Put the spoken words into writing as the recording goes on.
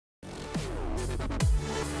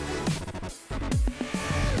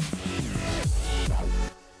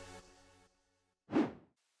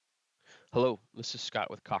Hello, this is Scott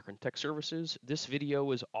with Cochrane Tech Services. This video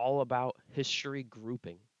is all about history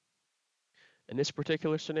grouping. In this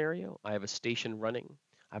particular scenario, I have a station running.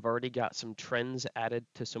 I've already got some trends added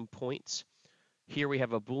to some points. Here we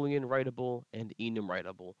have a Boolean writable and enum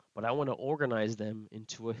writable, but I want to organize them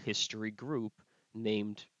into a history group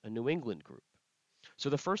named a New England group. So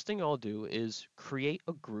the first thing I'll do is create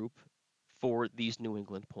a group for these New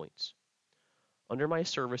England points. Under my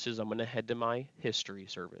services, I'm going to head to my history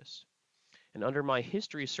service. And under my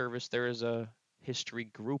history service, there is a history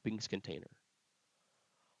groupings container.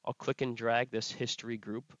 I'll click and drag this history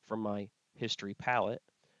group from my history palette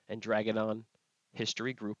and drag it on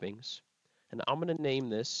history groupings. And I'm going to name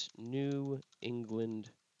this New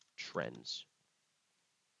England Trends.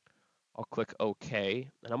 I'll click OK,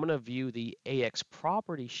 and I'm going to view the AX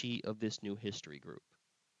property sheet of this new history group.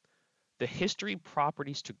 The history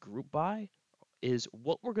properties to group by is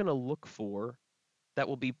what we're going to look for that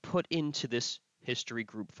will be put into this history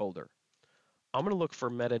group folder. I'm going to look for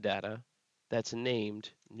metadata that's named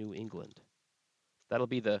New England. That'll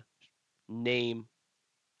be the name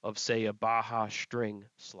of, say, a Baja string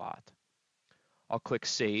slot. I'll click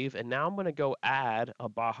Save, and now I'm going to go add a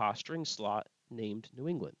Baja string slot named New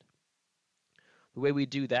England. The way we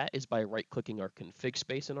do that is by right-clicking our config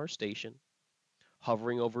space in our station,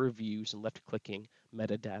 hovering over Views, and left-clicking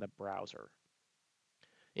Metadata Browser.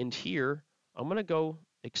 And here, I'm going to go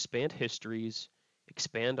expand histories,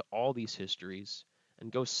 expand all these histories,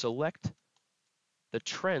 and go select the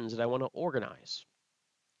trends that I want to organize.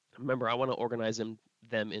 Remember, I want to organize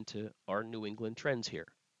them into our New England trends here.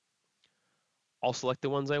 I'll select the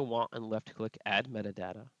ones I want and left-click Add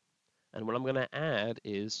Metadata. And what I'm going to add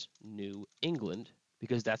is New England,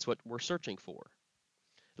 because that's what we're searching for.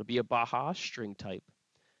 It'll be a Baja string type.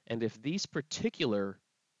 And if these particular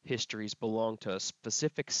histories belong to a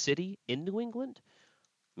specific city in New England,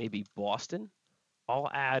 maybe Boston, I'll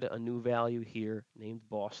add a new value here named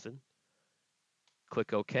Boston.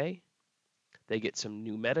 Click OK. They get some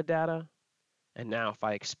new metadata. And now if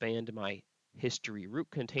I expand my history root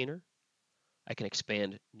container, I can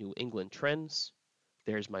expand New England trends.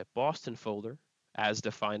 There's my Boston folder as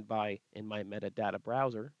defined in my metadata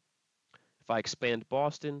browser. If I expand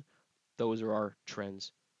Boston, those are our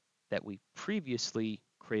trends that we previously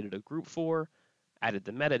created a group for, added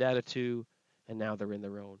the metadata to, and now they're in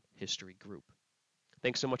their own history group.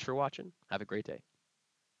 Thanks so much for watching. Have a great day.